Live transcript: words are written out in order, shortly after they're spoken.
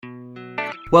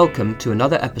Welcome to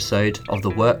another episode of the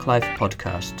WorkLife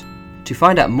podcast. To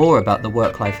find out more about the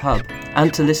WorkLife Hub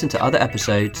and to listen to other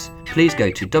episodes, please go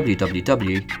to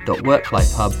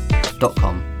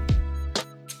www.worklifehub.com.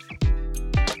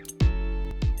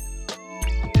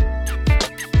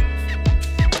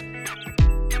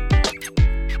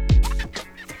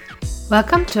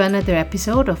 Welcome to another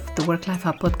episode of the WorkLife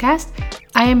Hub podcast.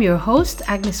 I am your host,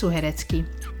 Agnes Uheretsky.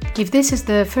 If this is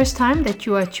the first time that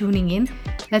you are tuning in,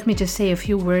 let me just say a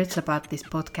few words about this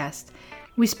podcast.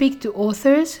 We speak to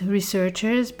authors,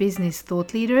 researchers, business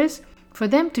thought leaders, for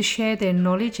them to share their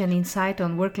knowledge and insight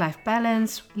on work-life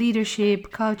balance,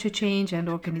 leadership, culture change, and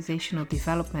organizational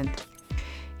development.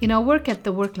 In our work at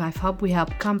the WorkLife Hub, we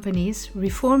help companies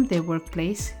reform their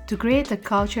workplace to create a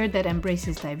culture that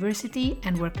embraces diversity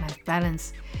and work-life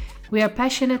balance. We are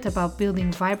passionate about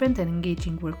building vibrant and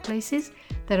engaging workplaces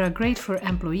that are great for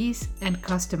employees and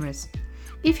customers.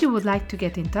 If you would like to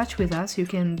get in touch with us, you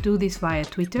can do this via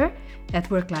Twitter at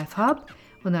WorkLife Hub,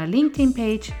 on our LinkedIn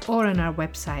page, or on our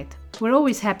website. We're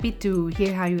always happy to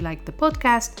hear how you like the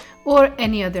podcast or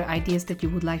any other ideas that you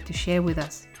would like to share with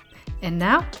us. And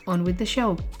now, on with the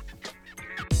show.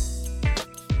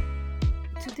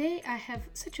 Today I have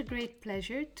such a great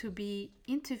pleasure to be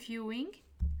interviewing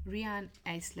Riane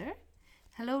Eisler.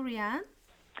 Hello, Riane.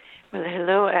 Well,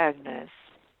 hello, Agnes.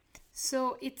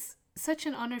 So it's such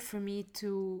an honor for me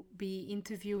to be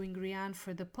interviewing Riane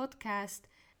for the podcast.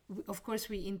 Of course,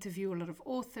 we interview a lot of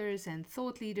authors and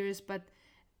thought leaders, but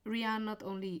Riane not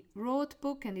only wrote a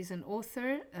book and is an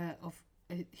author of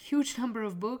a huge number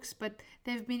of books, but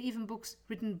there have been even books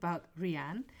written about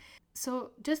Riane.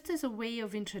 So just as a way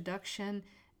of introduction,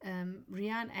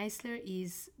 Riane Eisler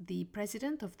is the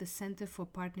president of the Center for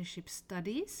Partnership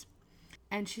Studies,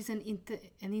 and she's an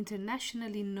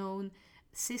internationally known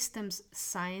systems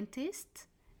scientist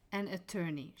and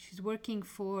attorney. She's working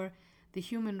for the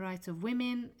human rights of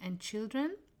women and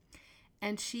children,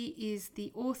 and she is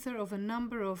the author of a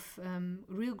number of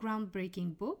real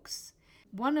groundbreaking books.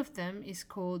 One of them is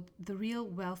called The Real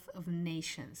Wealth of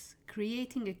Nations,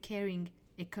 Creating a Caring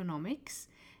Economics.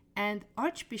 And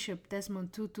Archbishop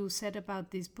Desmond Tutu said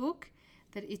about this book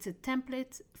that it's a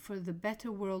template for the better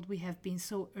world we have been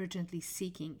so urgently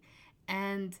seeking.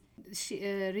 And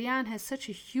Riane has such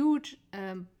a huge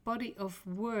body of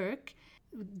work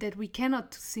that we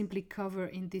cannot simply cover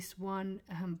in this one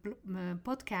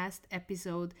podcast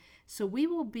episode. So we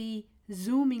will be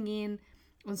zooming in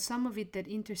on some of it that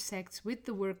intersects with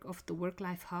the work of the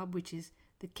WorkLife Hub, which is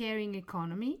the caring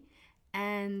economy.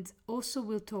 And also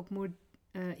we'll talk more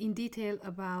in detail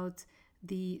about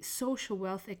the social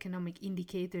wealth economic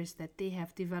indicators that they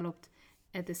have developed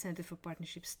at the Center for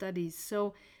Partnership Studies.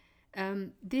 So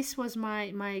this was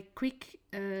my quick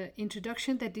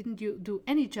introduction that didn't do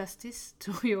any justice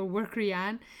to your work,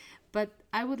 Riane, but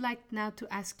I would like now to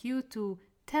ask you to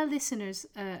tell listeners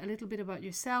a little bit about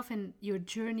yourself and your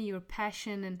journey, your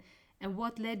passion, and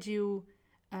what led you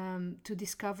to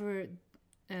discover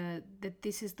that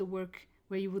this is the work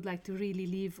where you would like to really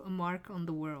leave a mark on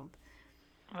the world.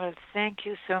 Well, thank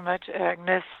you so much,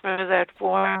 Agnes, for that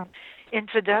warm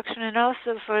introduction and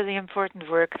also for the important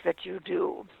work that you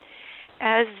do.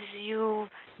 As you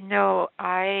know,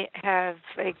 I have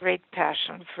a great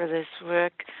passion for this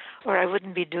work, or I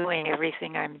wouldn't be doing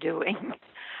everything I'm doing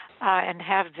and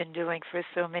have been doing for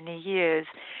so many years.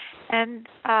 And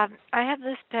I have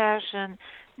this passion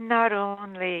not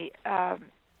only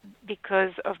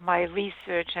because of my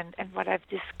research and what I've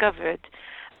discovered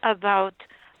about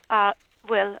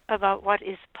what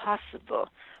is possible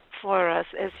for us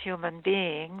as human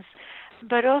beings,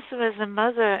 but also as a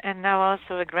mother and now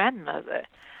also a grandmother,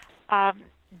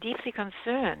 deeply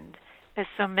concerned, as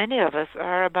so many of us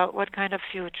are, about what kind of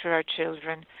future our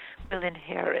children will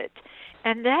inherit.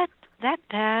 And that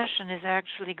passion is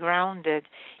actually grounded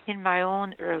in my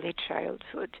own early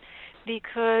childhood,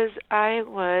 because I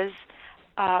was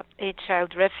a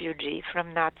child refugee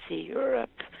from Nazi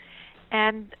Europe.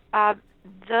 And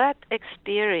that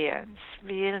experience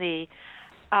really,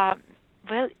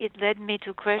 it led me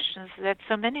to questions that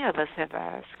so many of us have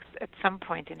asked at some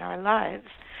point in our lives.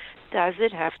 Does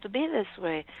it have to be this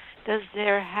way? Does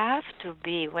there have to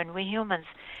be, when we humans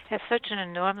have such an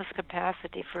enormous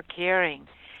capacity for caring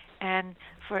and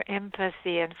for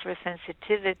empathy and for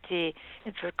sensitivity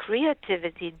and for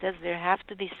creativity, does there have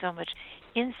to be so much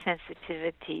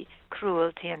insensitivity,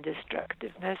 cruelty, and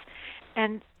destructiveness?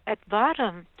 And at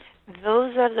bottom,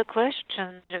 those are the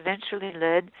questions that eventually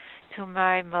led to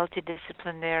my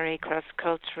multidisciplinary,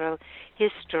 cross-cultural,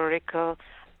 historical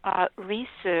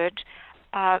research,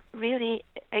 really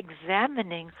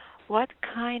examining what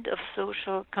kind of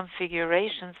social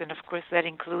configurations, and of course that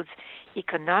includes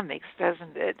economics,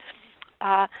 doesn't it,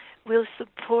 will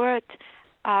support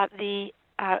the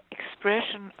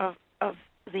expression of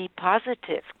the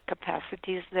positive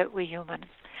capacities that we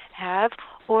humans have,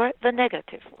 or the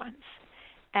negative ones.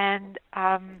 And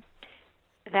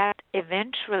that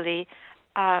eventually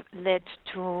led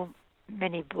to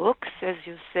many books, as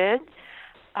you said,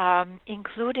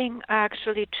 including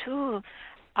actually two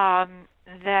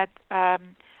that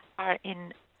are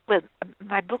in, well,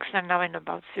 my books are now in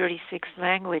about 36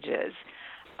 languages,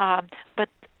 but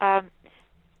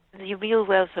The Real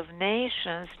Wealth of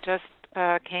Nations just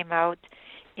came out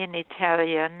in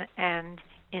Italian and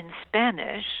in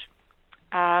Spanish,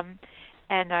 and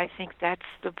I think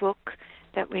that's the book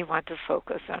that we want to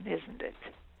focus on, isn't it?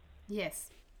 Yes.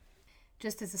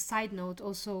 Just as a side note,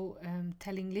 also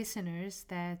telling listeners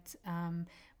that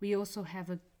we also have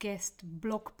a guest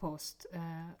blog post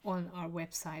on our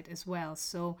website as well.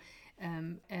 So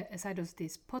aside of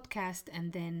this podcast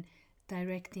and then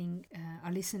directing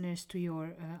our listeners to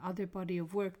your other body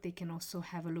of work, they can also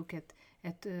have a look at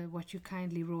what you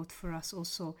kindly wrote for us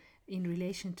also in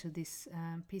relation to this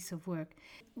piece of work.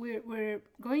 We're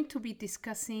going to be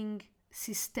discussing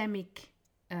systemic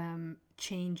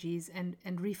changes and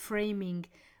reframing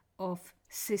of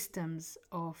systems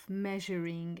of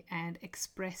measuring and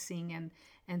expressing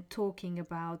and talking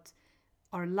about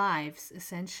our lives,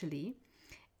 essentially.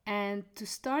 And to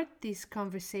start this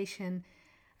conversation,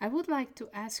 I would like to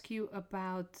ask you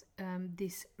about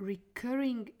this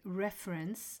recurring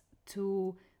reference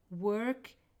to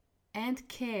work and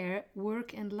care,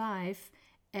 work and life,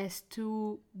 as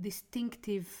two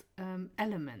distinctive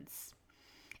elements.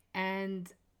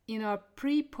 And in our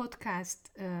pre-podcast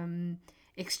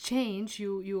exchange,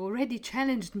 you already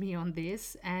challenged me on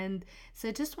this, and so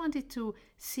I just wanted to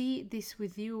see this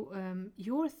with you,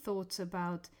 your thoughts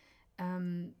about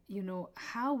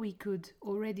how we could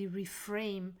already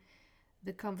reframe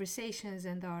the conversations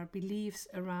and our beliefs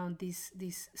around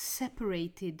these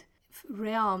separated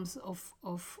realms of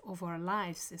our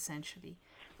lives, essentially.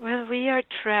 Well, we are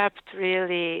trapped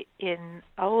really in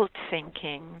old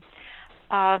thinking,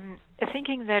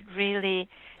 thinking that really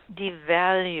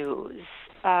devalues,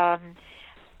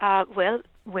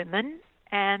 women,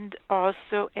 and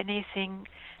also anything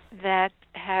that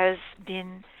has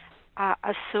been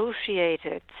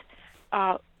associated,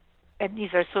 and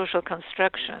these are social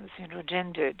constructions,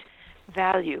 gendered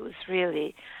values,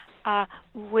 really,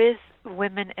 with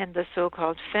women and the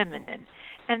so-called feminine.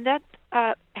 And that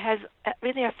has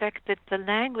really affected the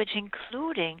language,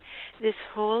 including this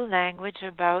whole language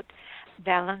about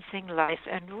balancing life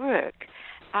and work.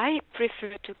 I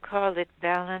prefer to call it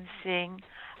balancing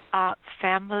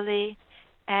family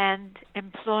and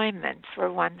employment,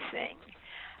 for one thing.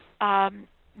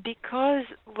 Because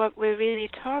what we're really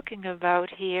talking about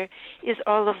here is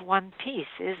all of one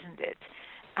piece, isn't it?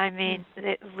 I mean,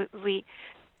 that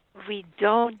we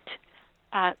don't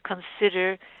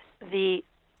consider the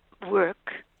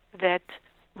work that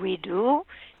we do,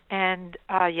 and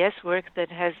yes, work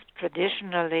that has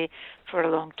traditionally, for a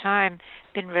long time,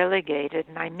 been relegated,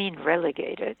 and I mean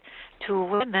relegated, to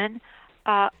women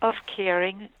of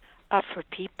caring for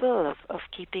people, of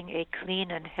keeping a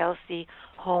clean and healthy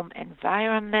home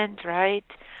environment, right?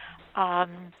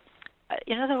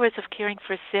 In other words, of caring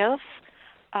for self,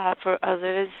 for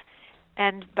others,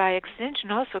 and by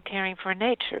extension also caring for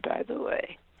nature, by the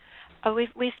way.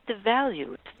 We've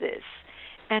devalued this.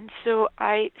 And so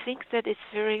I think that it's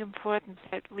very important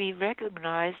that we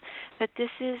recognize that this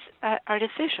is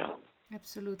artificial.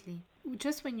 Absolutely.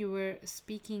 Just when you were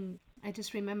speaking, I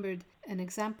just remembered an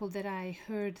example that I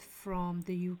heard from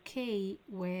the UK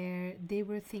where they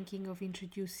were thinking of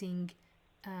introducing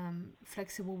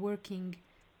flexible working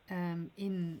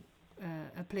in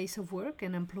a place of work.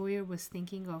 An employer was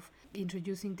thinking of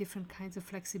introducing different kinds of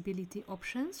flexibility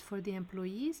options for the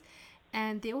employees.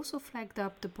 And they also flagged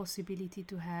up the possibility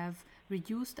to have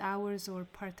reduced hours or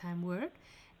part-time work.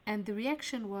 And the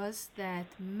reaction was that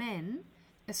men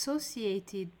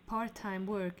associated part-time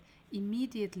work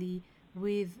immediately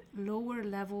with lower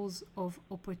levels of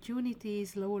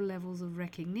opportunities, lower levels of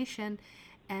recognition,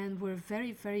 and were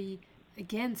very, very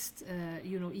against,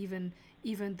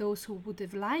 even those who would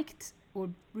have liked or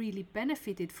really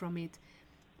benefited from it,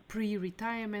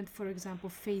 pre-retirement, for example,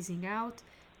 phasing out.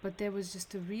 But there was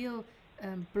just a real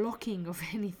blocking of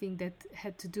anything that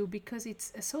had to do, because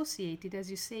it's associated, as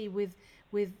you say, with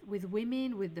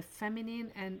women, with the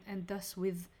feminine, and thus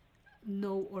with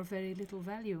no or very little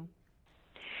value.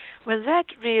 Well, that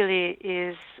really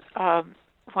is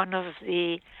one of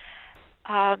the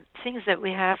things that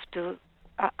we have to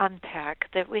unpack,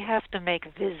 that we have to make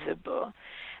visible,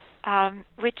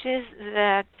 which is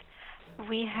that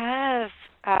we have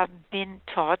been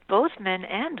taught, both men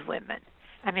and women,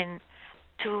 I mean,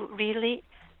 to really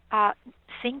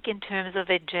think in terms of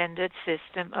a gendered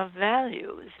system of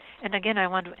values. And again, I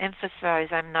want to emphasize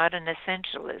I'm not an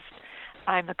essentialist,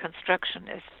 I'm a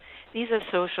constructionist. These are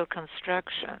social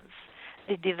constructions.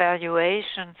 The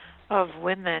devaluation of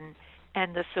women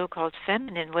and the so-called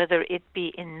feminine, whether it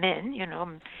be in men,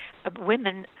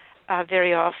 women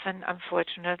very often,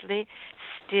 unfortunately,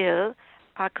 still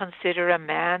consider a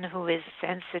man who is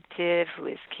sensitive, who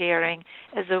is caring,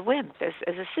 as a wimp, as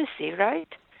a sissy,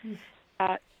 right? Mm.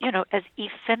 As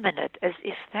effeminate, as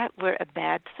if that were a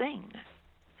bad thing.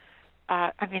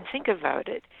 Think about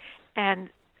it. And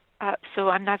so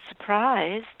I'm not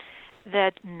surprised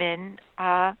that men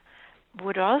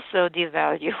would also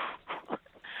devalue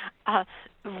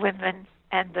women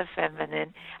and the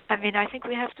feminine. I think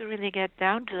we have to really get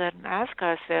down to that and ask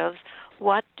ourselves,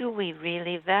 what do we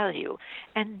really value?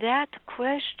 And that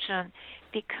question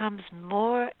becomes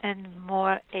more and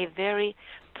more a very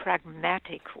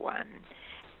pragmatic one,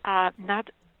 not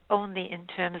only in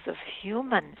terms of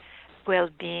human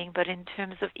well-being, but in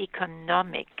terms of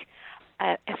economic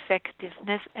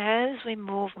effectiveness as we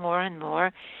move more and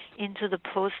more into the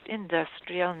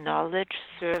post-industrial knowledge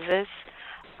service,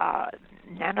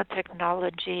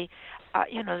 nanotechnology,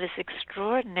 this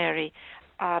extraordinary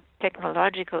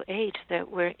technological age that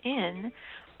we're in,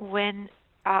 when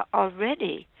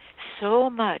already so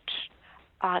much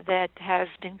that has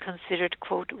been considered,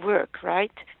 quote, work,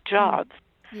 right, jobs,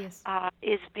 Yes.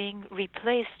 is being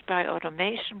replaced by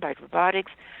automation, by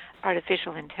robotics,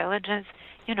 artificial intelligence.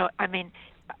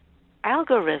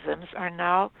 Algorithms are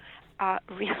now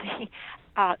really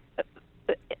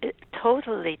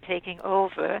totally taking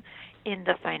over in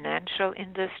the financial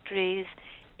industries.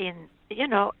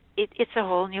 It's a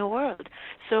whole new world.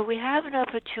 So we have an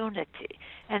opportunity,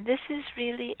 and this is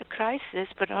really a crisis,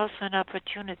 but also an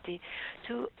opportunity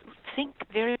to think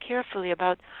very carefully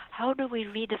about how do we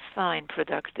redefine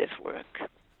productive work.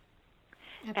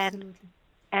 Absolutely.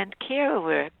 And care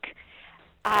work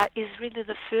is really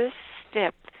the first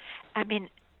step.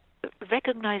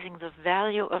 Recognizing the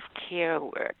value of care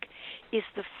work is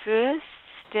the first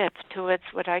step towards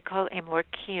what I call a more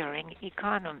caring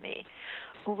economy,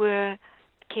 where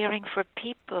caring for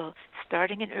people,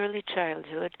 starting in early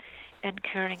childhood, and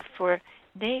caring for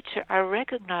nature are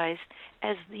recognized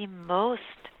as the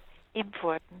most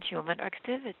important human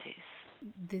activities.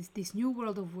 This new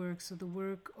world of work, so the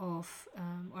work of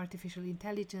artificial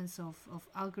intelligence, of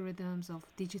algorithms, of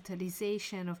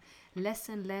digitalization, of less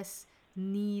and less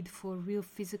need for real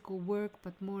physical work,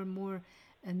 but more and more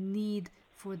a need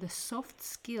for the soft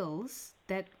skills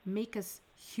that make us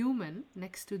human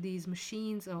next to these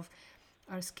machines, of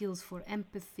our skills for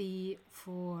empathy,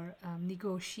 for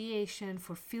negotiation,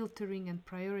 for filtering and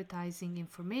prioritizing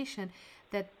information,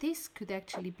 that this could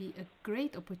actually be a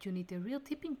great opportunity, a real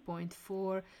tipping point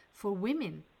for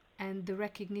women, and the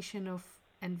recognition of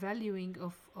and valuing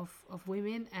of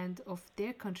women and of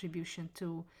their contribution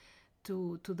to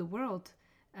the world.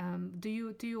 Do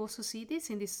you also see this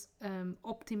in this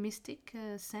optimistic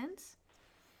sense?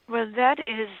 Well, that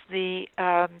is the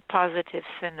positive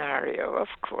scenario, of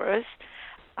course.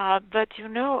 But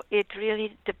it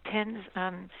really depends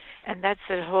on, and that's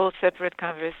a whole separate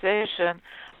conversation,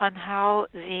 on how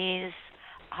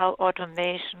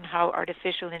automation, how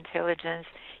artificial intelligence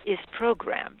is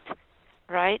programmed,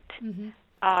 right? Mm-hmm.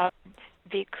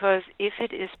 Because if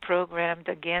it is programmed,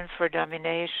 again, for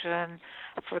domination,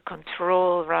 for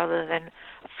control rather than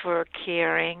for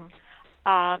caring,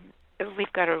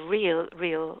 we've got a real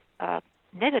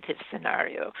negative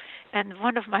scenario. And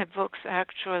one of my books,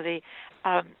 actually,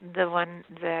 the one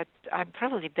that I'm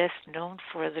probably best known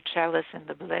for, The Chalice and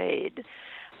the Blade,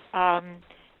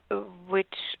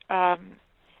 which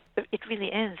it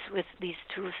really ends with these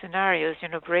two scenarios,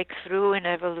 breakthrough in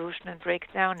evolution and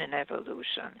breakdown in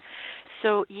evolution.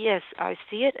 So yes, I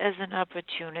see it as an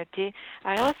opportunity.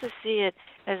 I also see it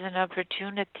as an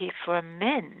opportunity for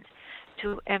men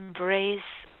to embrace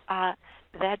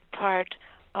that part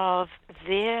of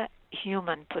their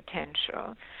human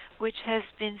potential, which has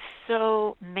been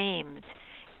so maimed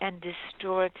and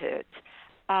distorted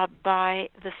by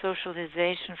the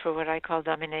socialization for what I call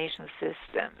domination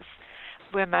systems,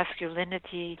 where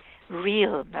masculinity,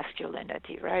 real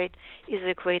masculinity, right, is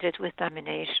equated with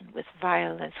domination, with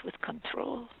violence, with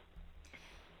control.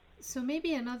 So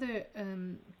maybe another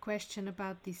question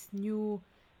about this new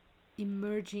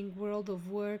emerging world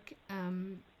of work.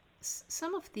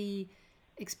 Some of the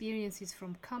experiences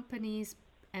from companies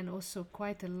and also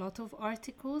quite a lot of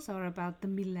articles are about the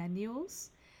millennials,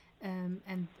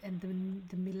 and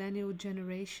the millennial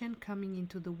generation coming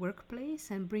into the workplace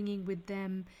and bringing with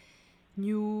them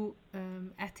new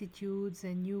attitudes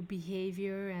and new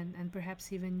behavior, and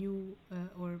perhaps even new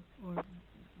or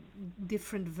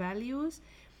different values.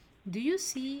 Do you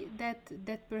see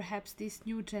that perhaps this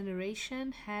new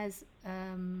generation has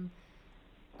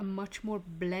a much more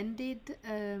blended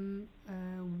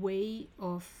way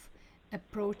of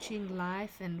approaching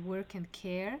life and work and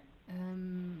care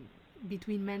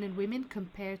between men and women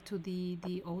compared to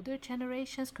the older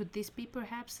generations? Could this be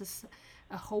perhaps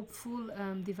a hopeful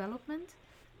development?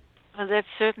 Well, that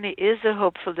certainly is a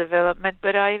hopeful development,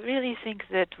 but I really think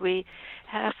that we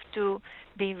have to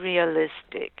be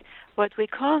realistic. What we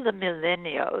call the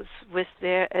millennials, with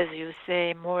their, as you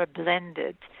say, more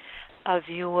blended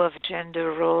view of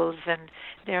gender roles and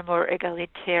their more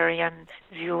egalitarian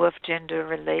view of gender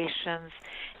relations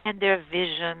and their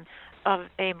vision of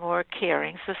a more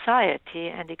caring society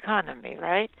and economy,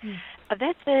 right?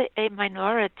 That's a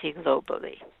minority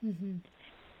globally.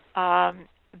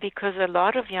 Because a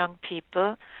lot of young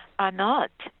people are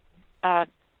not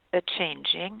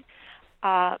changing,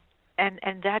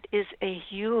 and that is a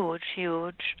huge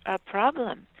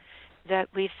problem that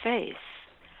we face.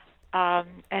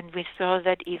 And we saw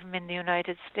that even in the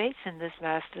United States in this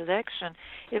last election,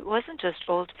 it wasn't just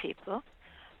old people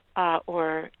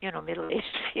or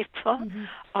middle-aged people,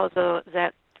 although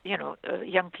that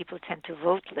young people tend to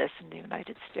vote less in the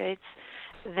United States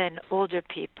than older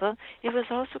people. It was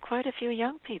also quite a few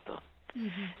young people.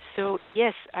 So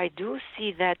yes, I do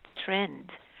see that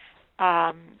trend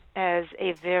as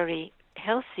a very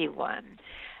healthy one,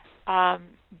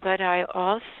 but I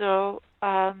also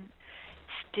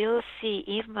still see,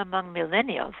 even among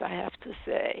millennials, I have to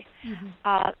say,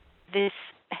 this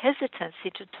hesitancy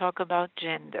to talk about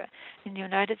gender. In the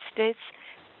United States,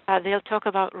 they'll talk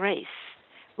about race,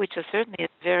 which is certainly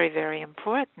very, very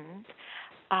important.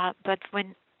 But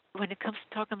when it comes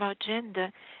to talking about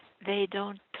gender, they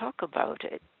don't talk about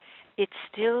it. It's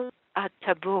still a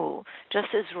taboo, just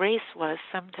as race was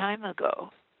some time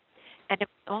ago. And it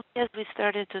was only as we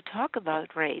started to talk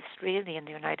about race, really, in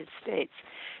the United States,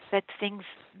 that things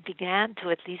began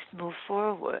to at least move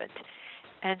forward.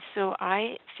 And so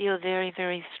I feel very,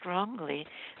 very strongly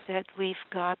that we've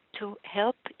got to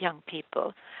help young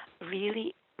people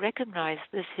really recognize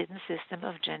this hidden system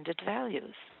of gendered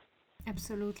values.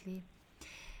 Absolutely.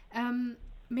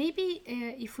 Maybe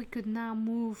if we could now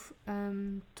move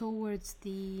towards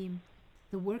the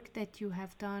work that you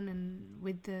have done and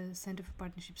with the Center for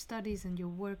Partnership Studies and your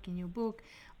work in your book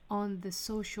on the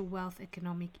social wealth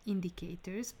economic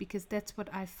indicators, because that's what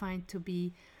I find to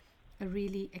be a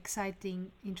really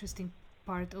exciting, interesting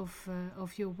part of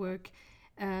your work.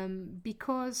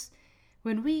 Because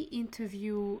when we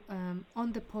interview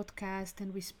on the podcast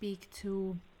and we speak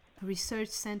to research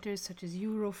centers such as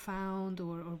Eurofound,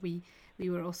 or we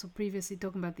were also previously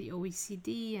talking about the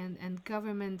OECD and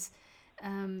governments,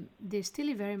 they're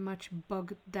still very much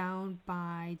bogged down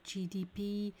by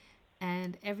GDP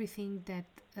and everything that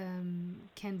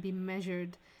can be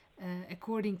measured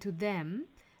according to them,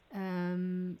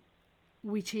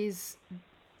 which is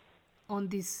on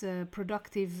this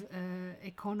productive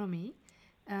economy,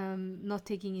 not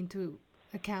taking into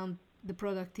account the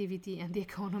productivity and the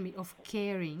economy of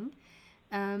caring.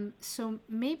 So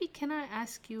maybe can I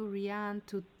ask you, Riane,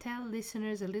 to tell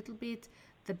listeners a little bit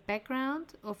the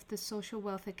background of the social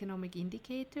wealth economic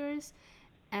indicators,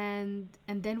 and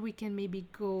then we can maybe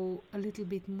go a little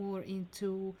bit more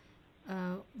into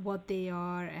what they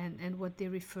are and what they're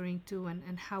referring to,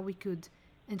 and how we could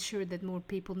ensure that more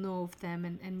people know of them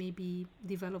and maybe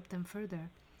develop them further.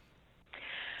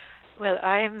 Well,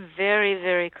 I am very,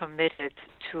 very committed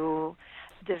to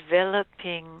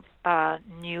developing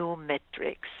new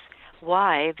metrics.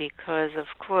 Why? Because, of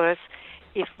course,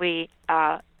 if we,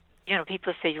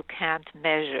 people say you can't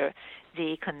measure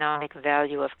the economic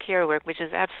value of care work, which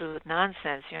is absolute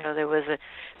nonsense. There was a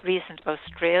recent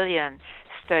Australian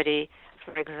study,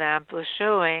 for example,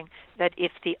 showing that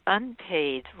if the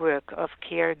unpaid work of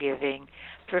caregiving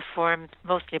performed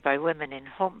mostly by women in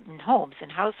homes, in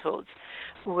households,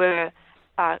 were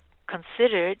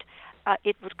considered,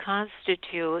 it would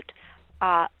constitute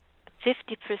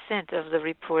 50% of the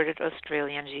reported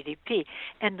Australian GDP.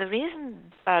 And the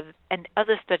reason, and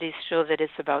other studies show that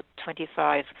it's about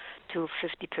 25 to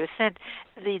 50%.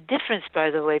 The difference,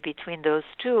 by the way, between those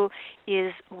two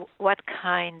is what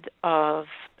kind of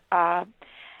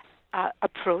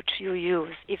approach you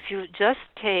use. If you just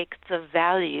take the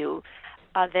value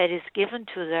that is given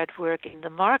to that work in the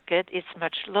market, it's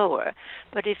much lower.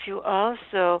 But if you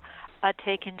also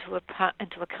take into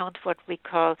account what we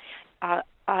call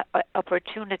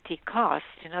opportunity cost.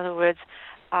 In other words,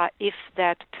 if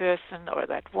that person or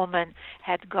that woman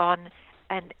had gone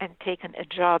and taken a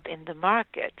job in the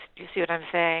market, do you see what I'm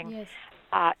saying? Yes.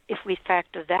 If we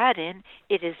factor that in,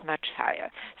 it is much higher.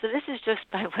 So this is just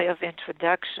by way of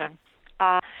introduction.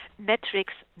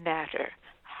 Metrics matter.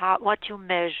 What you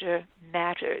measure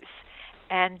matters.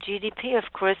 And GDP,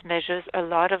 of course, measures a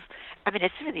lot of,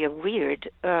 it's really a weird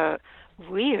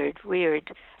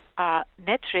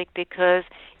metric because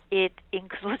it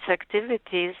includes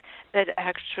activities that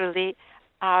actually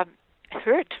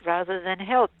hurt rather than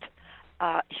help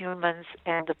humans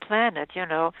and the planet.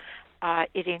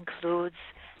 It includes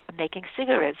making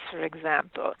cigarettes, for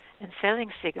example, and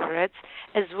selling cigarettes,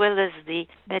 as well as the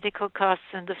medical costs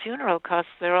and the funeral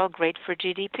costs. They're all great for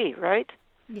GDP, right?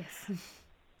 Yes.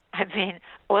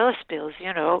 Oil spills,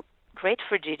 great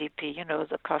for GDP,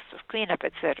 the cost of cleanup,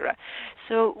 etc.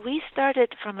 So we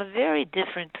started from a very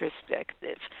different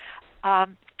perspective.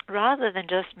 Rather than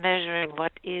just measuring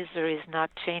what is or is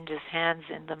not changes hands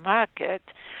in the market,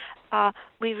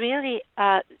 we really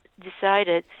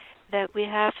decided that we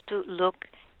have to look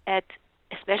at,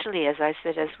 especially, as I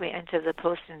said, as we enter the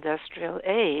post-industrial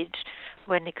age,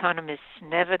 when economists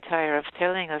never tire of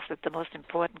telling us that the most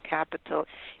important capital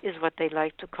is what they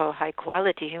like to call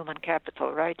high-quality human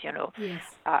capital, right? Yes.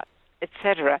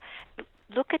 Etc.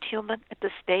 Look at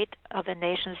the state of a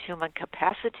nation's human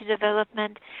capacity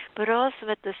development, but also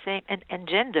at the same, and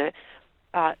gender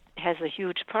has a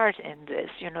huge part in this.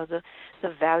 The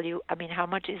value, how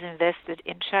much is invested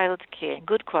in child care, in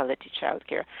good quality child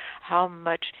care, how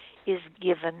much is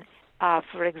given,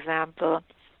 for example,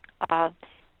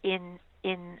 in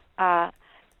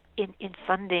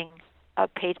funding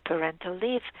paid parental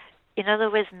leave. In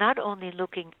other words, not only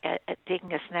looking at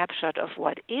taking a snapshot of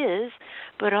what is,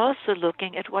 but also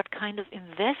looking at what kind of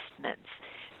investments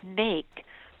make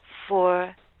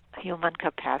for human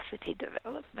capacity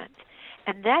development.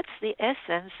 And that's the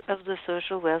essence of the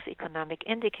social wealth economic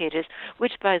indicators,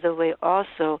 which, by the way,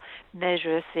 also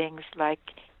measure things like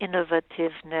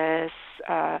innovativeness,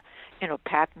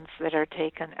 patents that are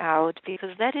taken out,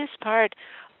 because that is part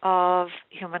of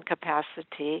human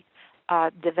capacity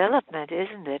development,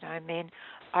 isn't it?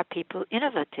 Are people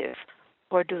innovative,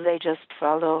 or do they just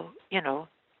follow,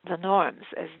 the norms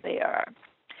as they are?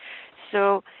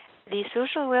 So the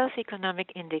social wealth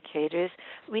economic indicators,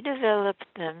 we developed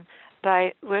them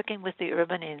by working with the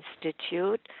Urban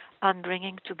Institute on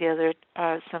bringing together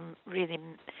some really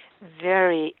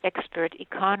very expert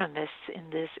economists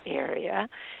in this area.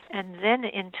 And then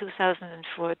in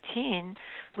 2014,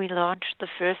 we launched the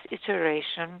first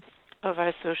iteration of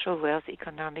our social wealth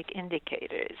economic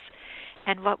indicators.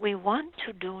 And what we want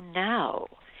to do now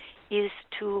is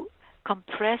to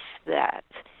compress that.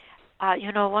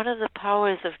 One of the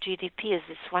powers of GDP is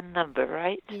this one number,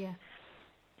 right? Yeah.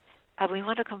 We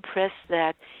want to compress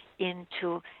that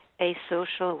into a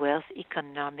social wealth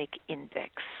economic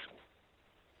index,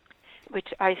 which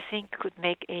I think could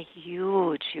make a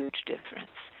huge, huge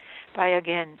difference by,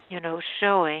 again,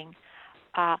 showing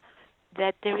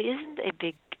that there isn't a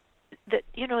big, the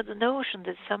notion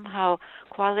that somehow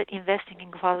investing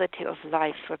in quality of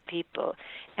life for people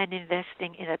and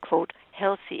investing in a, quote,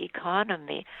 healthy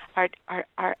economy are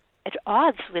at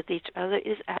odds with each other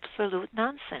is absolute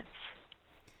nonsense.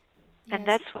 Yes. And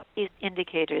that's what these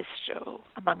indicators show,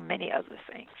 among many other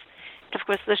things. And of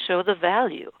course, they show the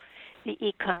value, the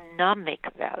economic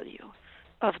value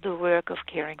of the work of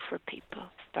caring for people,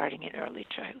 starting in early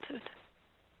childhood.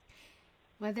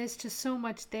 Well, there's just so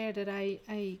much there that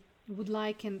I would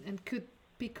like and could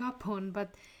pick up on,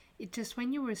 but it just,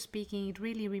 when you were speaking, it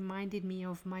really reminded me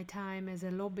of my time as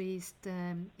a lobbyist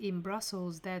in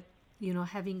Brussels, that,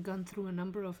 having gone through a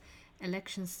number of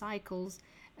election cycles,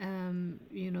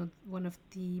 one of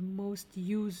the most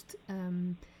used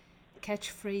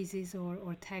catchphrases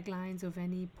or taglines of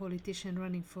any politician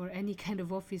running for any kind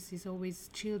of office is always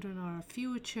children are our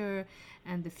future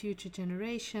and the future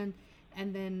generation.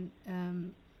 And then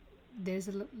there's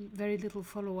very little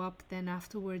follow-up then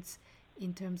afterwards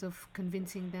in terms of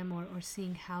convincing them or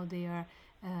seeing how they are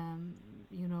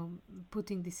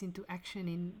putting this into action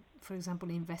in, for example,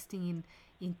 investing in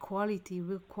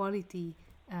real quality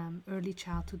early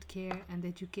childhood care and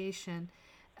education.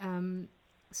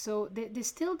 So there's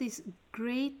still this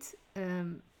great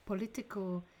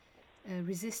political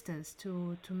resistance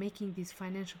to making these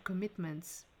financial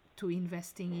commitments to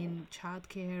investing in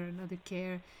childcare and other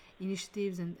care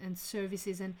initiatives and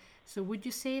services. And so would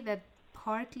you say that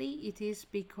partly it is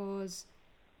because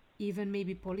even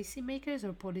maybe policymakers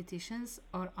or politicians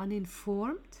are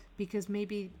uninformed, because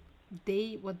maybe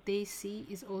what they see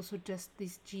is also just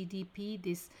this GDP,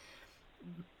 this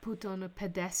put on a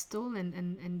pedestal,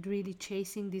 and really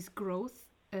chasing this growth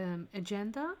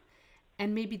agenda,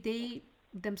 and maybe they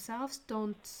themselves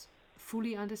don't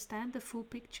fully understand the full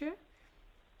picture.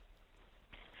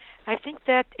 I think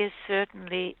that is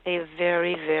certainly a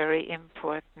very, very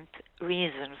important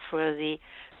reason for the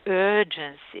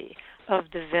urgency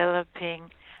of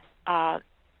developing a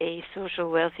social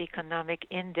wealth economic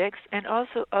index, and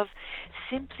also of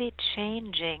simply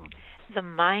changing the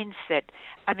mindset.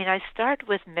 I mean, I start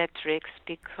with metrics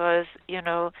because,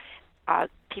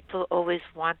 people always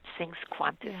want things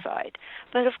quantified.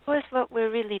 Yeah. But of course, what we're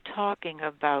really talking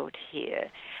about here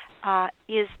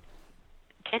is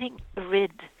getting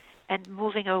rid and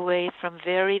moving away from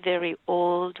very, very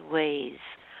old ways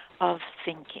of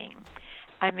thinking.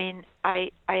 I mean,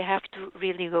 I have to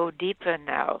really go deeper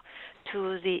now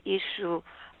to the issue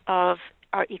of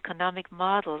our economic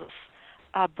models.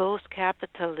 Both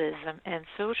capitalism and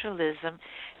socialism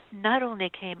not only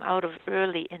came out of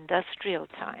early industrial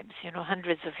times,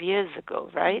 hundreds of years ago,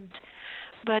 right?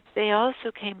 Mm-hmm. But they also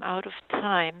came out of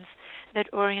times that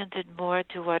oriented more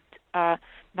to what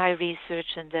my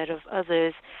research and that of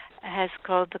others has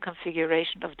called the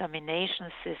configuration of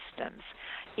domination systems,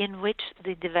 in which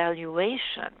the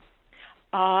devaluation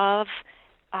of,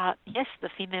 the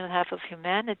female half of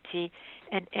humanity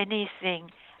and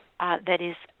anything that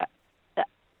is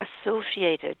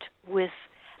associated with,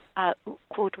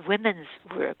 quote, women's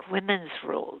work, women's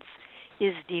roles,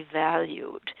 is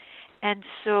devalued. And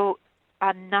so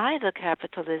neither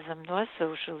capitalism nor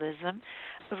socialism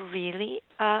really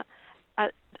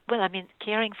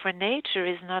caring for nature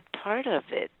is not part of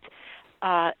it.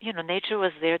 Nature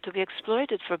was there to be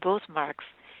exploited for both Marx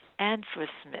and for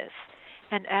Smith.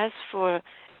 And as for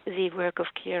the work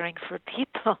of caring for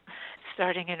people,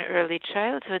 starting in early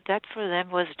childhood, that for them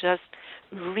was just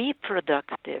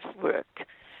reproductive work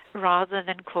rather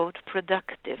than, quote,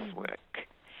 productive work.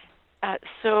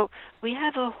 So we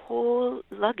have a whole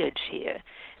luggage here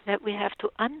that we have to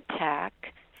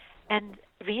unpack and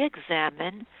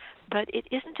re-examine. But it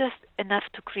isn't just enough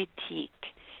to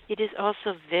critique. It is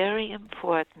also very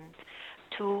important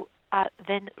to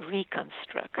then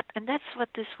reconstruct. And that's what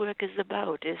this work is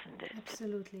about, isn't it?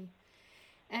 Absolutely.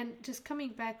 And just coming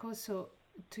back also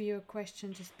to your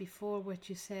question just before, what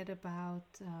you said about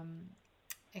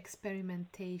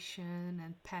experimentation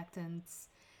and patents.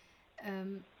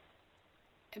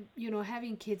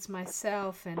 Having kids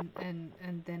myself and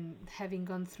then having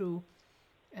gone through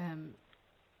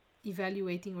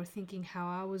evaluating or thinking how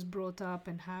I was brought up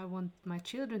and how I want my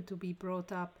children to be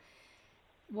brought up,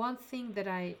 one thing that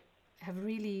has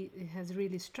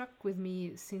really struck with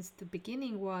me since the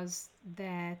beginning was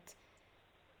that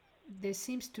there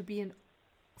seems to be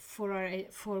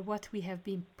for what we have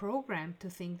been programmed to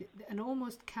think, an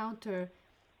almost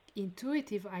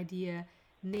counter-intuitive idea,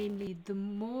 namely the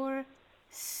more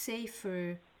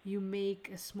safer you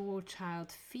make a small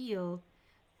child feel,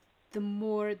 the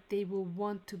more they will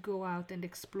want to go out and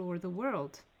explore the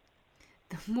world.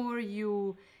 The more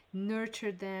you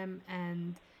nurture them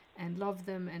and love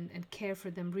them and care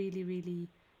for them really, really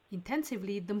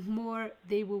intensively, the more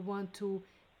they will want to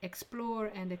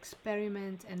explore and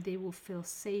experiment, and they will feel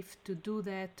safe to do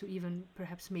that, to even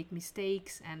perhaps make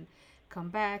mistakes and come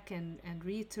back and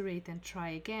reiterate and try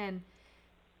again.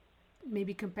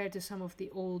 Maybe compared to some of the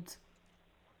old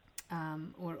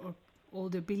or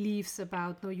older beliefs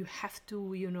about, no, you have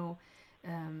to, you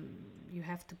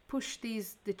have to push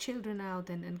the children out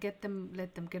and let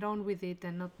them get on with it,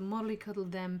 and not mollycoddle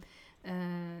them,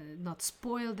 not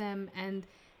spoil them, and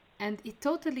it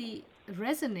totally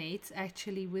resonates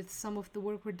actually with some of the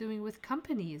work we're doing with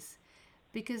companies,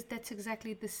 because that's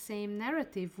exactly the same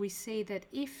narrative. We say that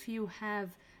if you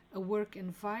have a work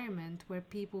environment where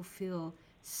people feel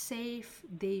safe,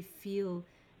 they feel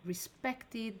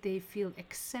respected, they feel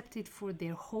accepted for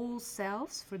their whole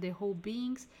selves, for their whole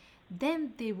beings,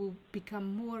 then they will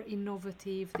become more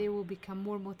innovative, they will become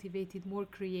more motivated, more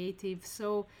creative.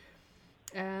 So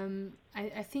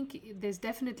I think there's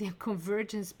definitely a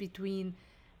convergence between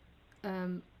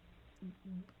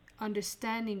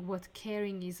understanding what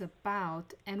caring is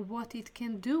about and what it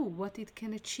can do, what it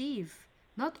can achieve.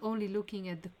 Not only looking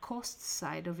at the cost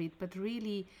side of it, but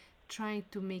really trying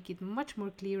to make it much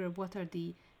more clearer what are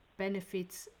the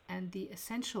benefits and the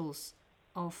essentials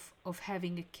of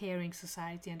having a caring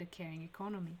society and a caring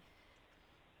economy.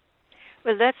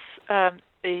 Well, that's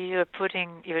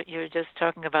you're just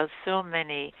talking about so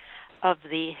many of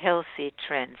the healthy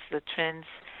trends, the trends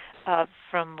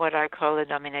from what I call a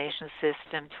domination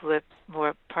system to a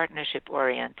more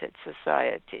partnership-oriented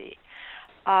society.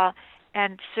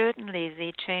 And certainly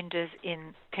the changes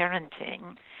in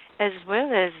parenting, as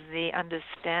well as the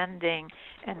understanding,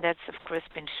 and that's of course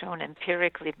been shown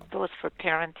empirically both for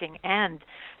parenting and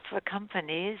for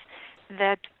companies,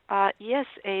 that yes,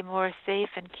 a more safe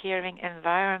and caring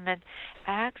environment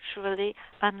actually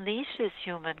unleashes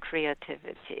human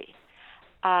creativity.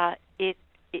 It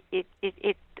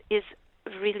it is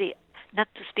really, not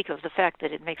to speak of the fact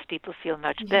that it makes people feel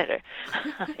much better.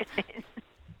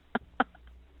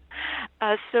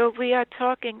 So we are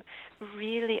talking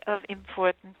really of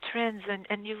important trends,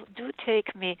 and you do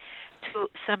take me to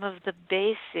some of the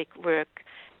basic work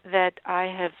that I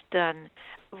have done,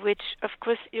 which, of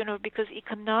course, because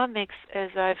economics,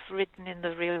 as I've written in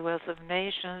The Real Wealth of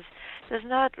Nations, does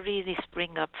not really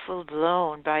spring up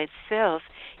full-blown by itself.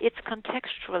 It's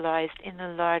contextualized in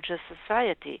a larger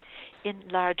society, in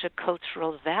larger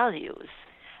cultural values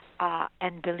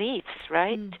and beliefs,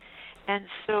 right? And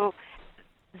so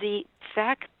the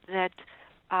fact that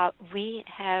we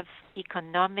have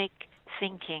economic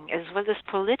thinking as well as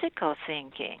political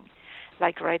thinking,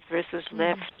 like right versus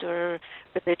left or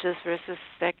religious versus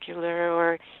secular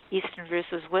or Eastern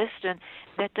versus Western,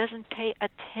 that doesn't pay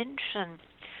attention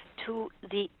to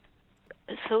the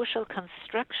social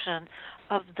construction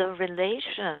of the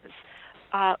relations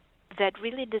that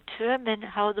really determine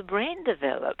how the brain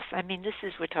develops. I mean,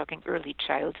 we're talking early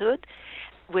childhood.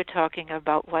 We're talking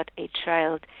about what a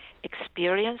child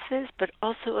experiences, but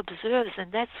also observes,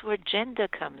 and that's where gender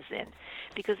comes in.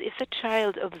 Because if a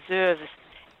child observes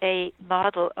a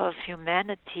model of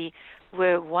humanity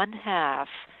where one half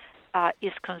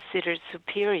is considered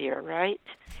superior, right?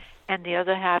 And the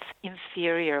other half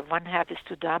inferior. One half is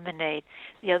to dominate,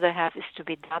 the other half is to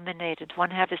be dominated.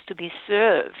 One half is to be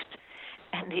served,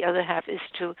 and the other half is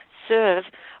to serve.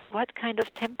 What kind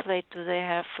of template do they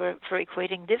have for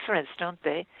equating difference, don't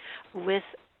they, with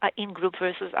in-group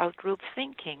versus out-group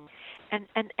thinking? And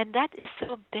that is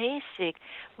so basic.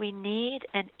 We need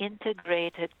an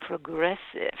integrated,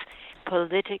 progressive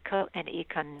political and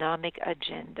economic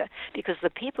agenda, because the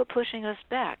people pushing us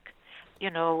back,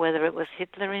 whether it was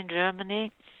Hitler in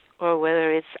Germany or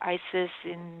whether it's ISIS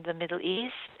in the Middle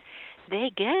East, they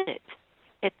get it.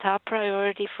 A top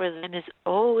priority for them is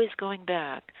always going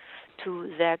back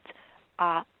to that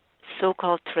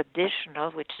so-called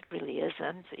traditional, which it really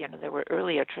isn't. There were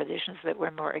earlier traditions that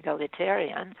were more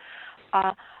egalitarian.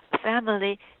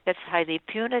 Family that's highly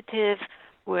punitive,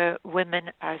 where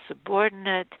women are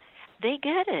subordinate. They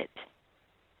get it.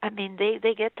 I mean,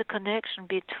 they get the connection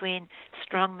between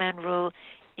strongman rule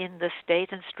in the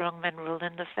state and strongman rule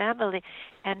in the family,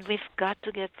 and we've got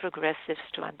to get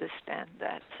progressives to understand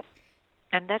that.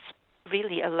 And that's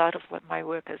really a lot of what my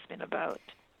work has been about.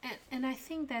 And I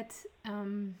think that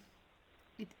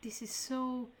this is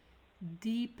so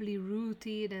deeply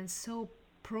rooted and so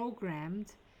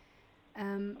programmed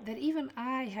that even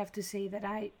I have to say that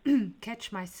I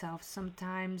catch myself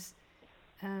sometimes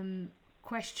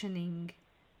questioning,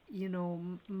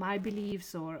 my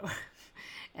beliefs or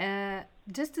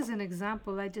just as an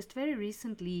example, I just very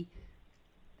recently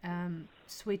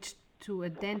switched to a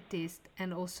dentist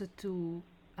and also to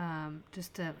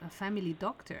just a family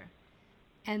doctor.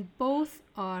 And both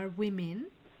are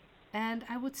women, and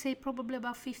I would say probably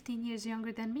about 15 years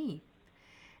younger than me.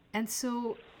 And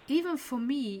so even for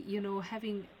me,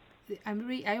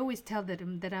 I always tell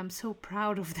them that I'm so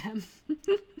proud of them.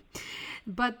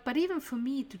 But even for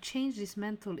me to change this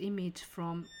mental image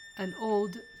from an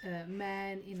old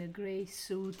man in a gray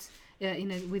suit,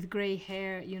 with gray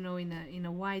hair, in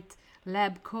a white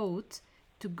lab coat,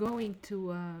 to going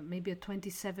to maybe a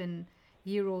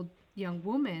 27-year-old young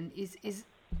woman is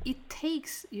it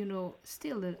takes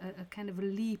still a kind of a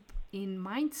leap in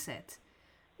mindset,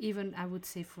 even I would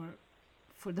say for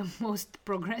the most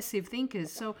progressive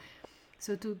thinkers. So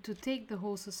to take the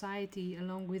whole society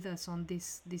along with us on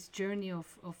this journey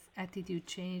of attitude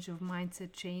change, of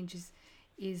mindset change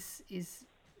is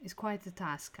quite a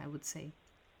task, I would say.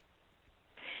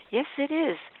 Yes, it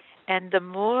is. And the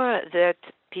more that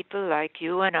people like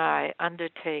you and I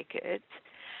undertake it,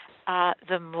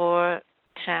 the more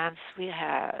chance we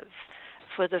have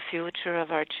for the future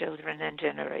of our children and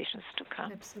generations to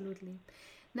come. Absolutely.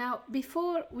 Now,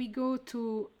 before we go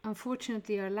to,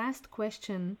 unfortunately, our last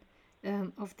question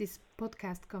of this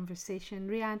podcast conversation,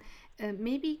 Riane,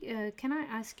 maybe can I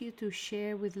ask you to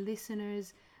share with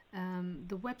listeners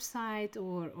the website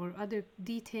or other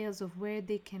details of where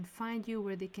they can find you,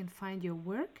 where they can find your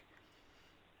work?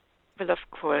 Well, of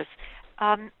course.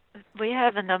 We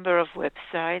have a number of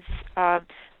websites.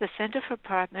 The Center for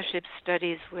Partnership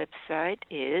Studies website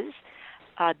is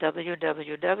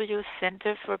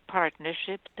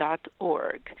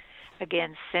www.centerforpartnership.org.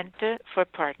 Again, Center for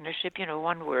Partnership,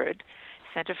 one word,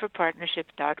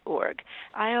 centerforpartnership.org.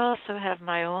 I also have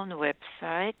my own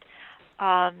website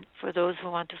for those who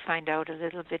want to find out a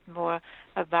little bit more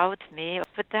about me.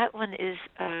 But that one is,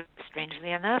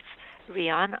 strangely enough,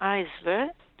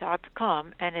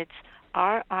 RianeEisler.com, and it's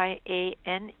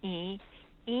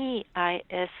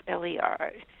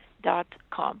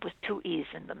RianeEisler.com with 2 E's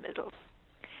in the middle.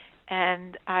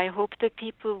 And I hope that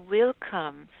people will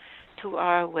come to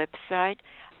our website,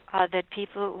 that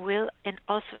people will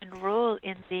also enroll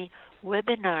in the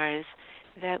webinars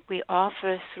that we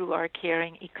offer through our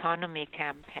Caring Economy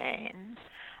campaign,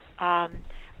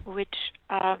 which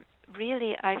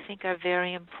really I think are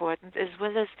very important, as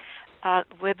well as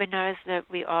webinars that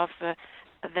we offer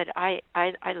that I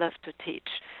love to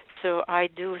teach. So I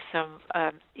do some,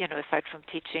 aside from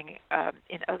teaching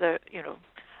in other,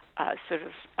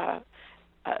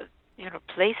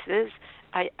 places,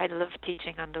 I love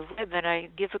teaching on the web, and I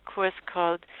give a course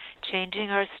called Changing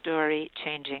Our Story,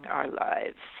 Changing Our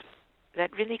Lives.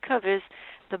 That really covers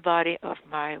the body of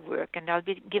my work, and I'll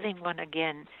be giving one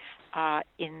again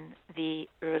in the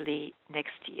early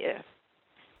next year.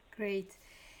 Great.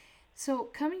 So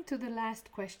coming to the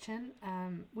last question,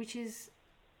 which is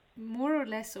more or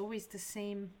less always the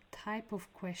same type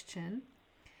of question.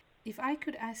 If I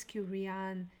could ask you,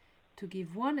 Riane, to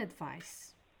give one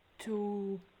advice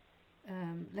to,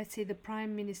 let's say, the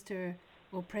Prime Minister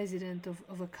or President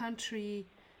of a country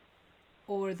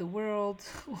or the world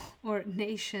or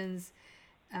nations,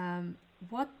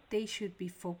 what they should be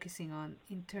focusing on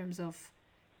in terms of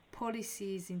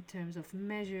policies, in terms of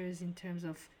measures, in terms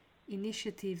of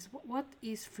initiatives, what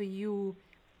is for you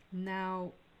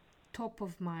now top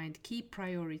of mind, key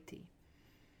priority?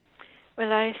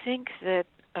 Well, I think that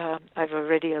I've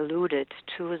already alluded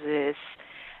to this.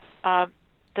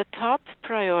 The top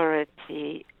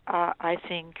priority, I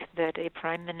think, that a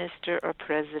prime minister or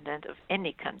president of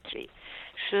any country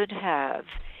should have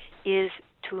is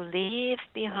to leave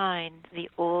behind the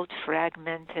old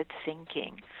fragmented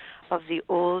thinking of the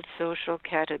old social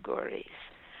categories,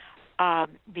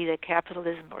 be they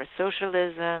capitalism or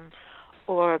socialism,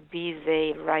 or be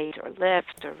they right or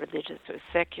left, or religious or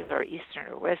secular, or Eastern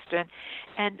or Western,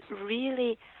 and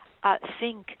really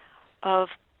think of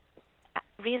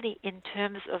really in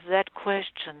terms of that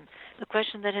question. The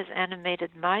question that has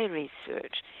animated my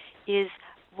research is,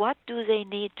 what do they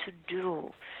need to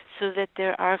do so that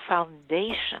there are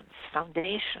foundations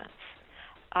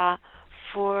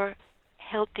for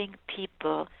helping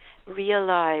people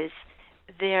realize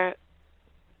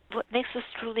what makes us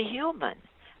truly human,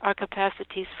 our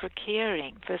capacities for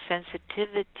caring, for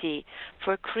sensitivity,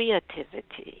 for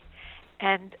creativity.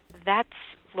 And that's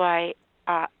why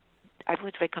I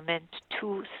would recommend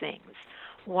 2 things.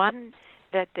 One,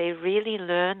 that they really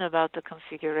learn about the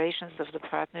configurations of the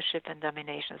partnership and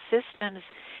domination systems,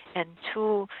 and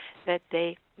 2, that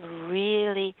they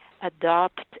really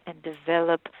adopt and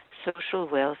develop social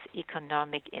wealth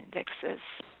economic indexes.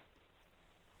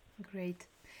 Great.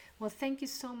 Well, thank you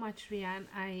so much, Riane.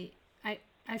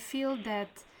 I feel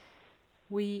that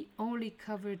we only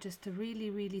covered just a really,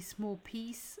 really small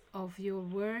piece of your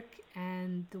work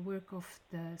and the work of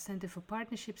the Center for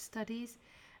Partnership Studies.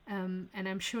 And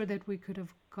I'm sure that we could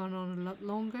have gone on a lot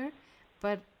longer,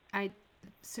 but I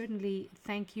certainly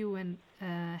thank you and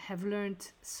have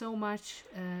learned so much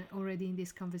already in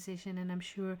this conversation, and I'm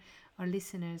sure our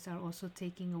listeners are also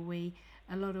taking away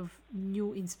a lot of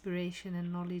new inspiration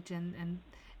and knowledge and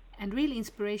really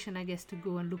inspiration, I guess, to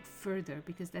go and look further,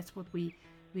 because that's what we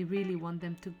really want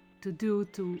them to do,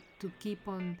 to keep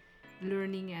on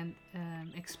learning and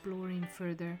exploring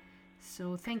further.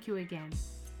 So thank you again.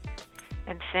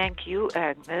 And thank you,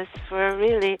 Agnes, for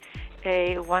really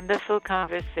a wonderful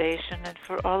conversation, and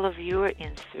for all of your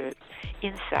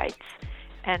insights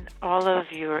and all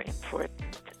of your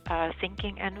important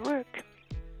thinking and work.